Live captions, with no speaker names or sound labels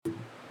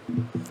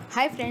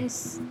Hi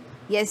friends,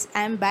 yes,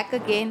 I am back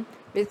again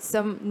with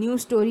some new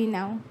story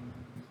now.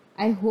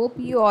 I hope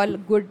you all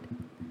good.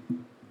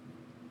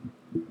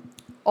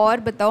 और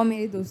बताओ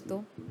मेरे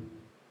दोस्तों,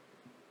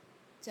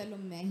 चलो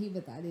मैं ही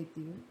बता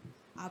देती हूँ,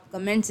 आप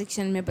कमेंट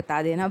सेक्शन में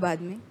बता देना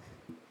बाद में।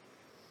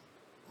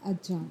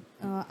 अच्छा,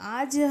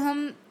 आज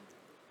हम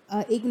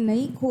एक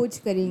नई खोज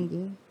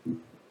करेंगे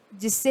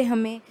जिससे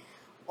हमें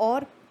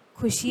और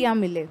खुशियाँ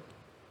मिले।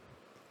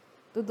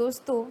 तो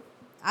दोस्तों,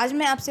 आज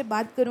मैं आपसे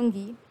बात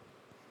करूँगी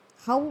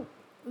how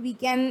we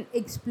can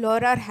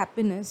explore our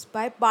happiness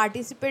by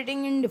participating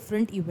in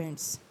different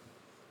events.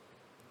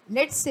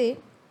 Let's say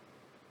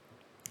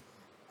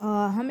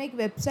हम एक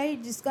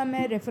वेबसाइट जिसका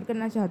मैं रेफ़र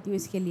करना चाहती हूँ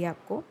इसके लिए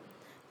आपको,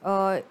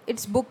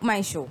 इट्स बुक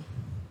माई शो।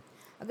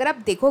 अगर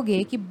आप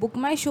देखोगे कि बुक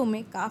माई शो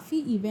में काफ़ी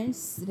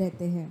इवेंट्स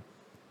रहते हैं,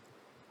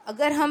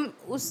 अगर हम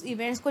उस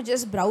इवेंट्स को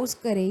जस्ट ब्राउज़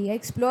करें या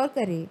एक्सप्लोर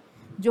करें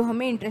जो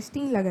हमें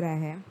इंटरेस्टिंग लग रहा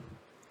है,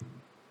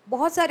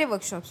 बहुत सारे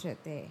वर्कशॉप्स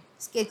रहते हैं,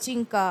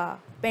 स्केचिंग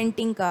का,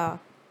 पेंटिंग का,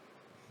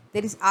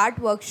 there is art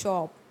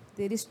workshop,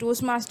 there is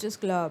Toastmasters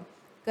club,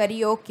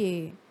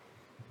 karaoke,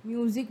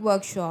 music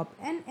workshop,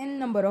 and n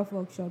number of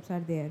workshops are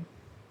there.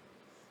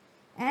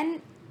 And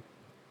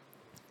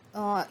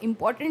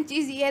important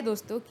चीज़ ये है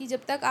दोस्तों कि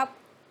जब तक आप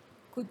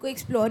खुद को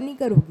एक्सप्लोर नहीं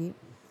करोगे,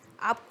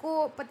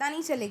 आपको पता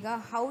नहीं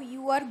चलेगा how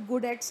you are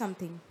good at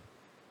something,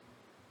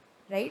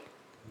 right?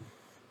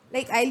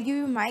 Like, I'll give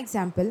you my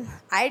example.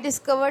 I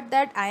discovered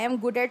that I am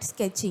good at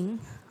sketching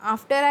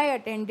after I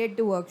attended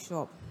the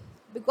workshop,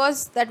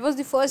 because that was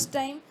the first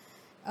time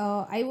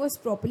I was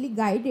properly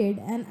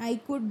guided and I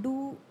could do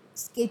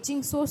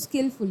sketching so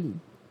skillfully.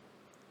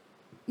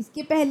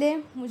 इसके पहले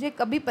मुझे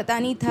कभी पता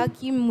नहीं था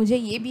कि मुझे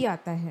ये भी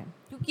आता है,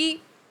 क्योंकि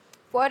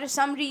फॉर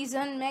सम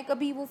रीज़न मैं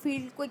कभी वो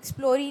फील्ड को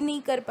एक्सप्लोर ही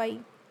नहीं कर पाई,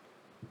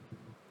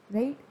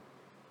 राइट?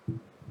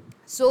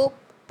 सो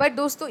पर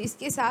दोस्तों,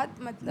 इसके साथ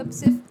मतलब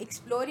सिर्फ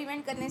एक्सप्लोर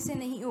इवेंट करने से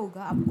नहीं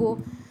होगा,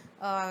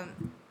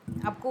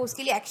 आपको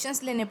उसके लिए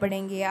एक्शंस लेने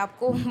पड़ेंगे,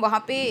 आपको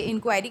वहाँ पे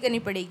इंक्वायरी करनी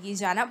पड़ेगी,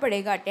 जाना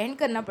पड़ेगा, अटेंड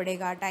करना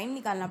पड़ेगा, टाइम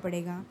निकालना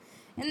पड़ेगा,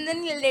 and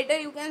then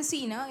later you can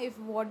see ना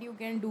if what you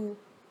can do,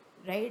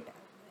 right?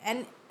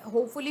 And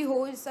hopefully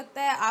हो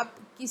सकता है आप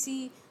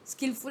किसी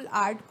स्किलफुल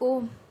आर्ट को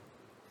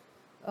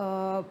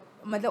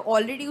मतलब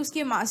ऑलरेडी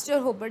उसके मास्टर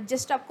हो, बट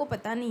जस्ट आपको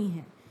पता नहीं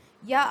है,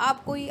 या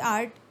आप कोई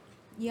आर्ट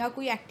या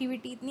कोई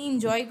एक्टिविटी इतनी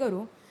इन्जॉय करो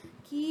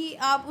कि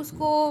आप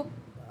उसको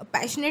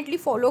पैशनेटली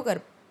फॉलो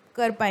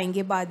कर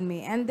पाएंगे बाद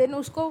में, एंड देन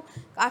उसको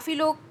काफ़ी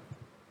लोग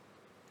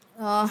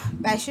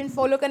पैशन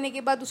फॉलो करने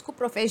के बाद उसको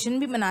प्रोफेशन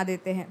भी बना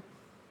देते हैं।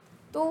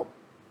 तो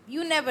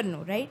you never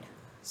know, right?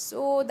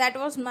 So that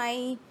was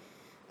my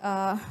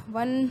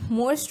one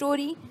more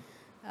story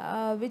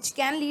which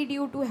can lead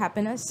you to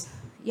happiness,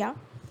 या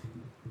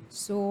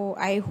सो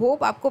आई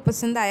होप आपको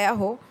पसंद आया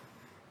हो।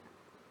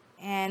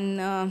 And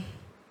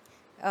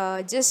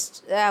just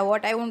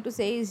what I want to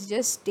say is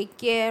just take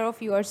care of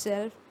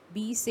yourself,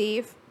 be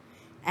safe,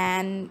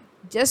 and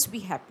just be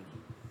happy.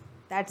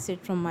 That's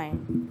it from my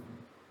end.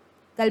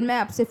 कल मैं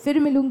आपसे फिर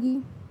मिलूँगी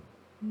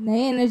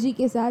नए एनर्जी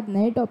के साथ,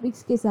 नए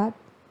टॉपिक्स के साथ।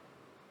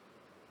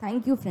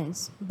 Thank you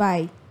friends,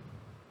 bye,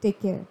 take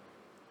care.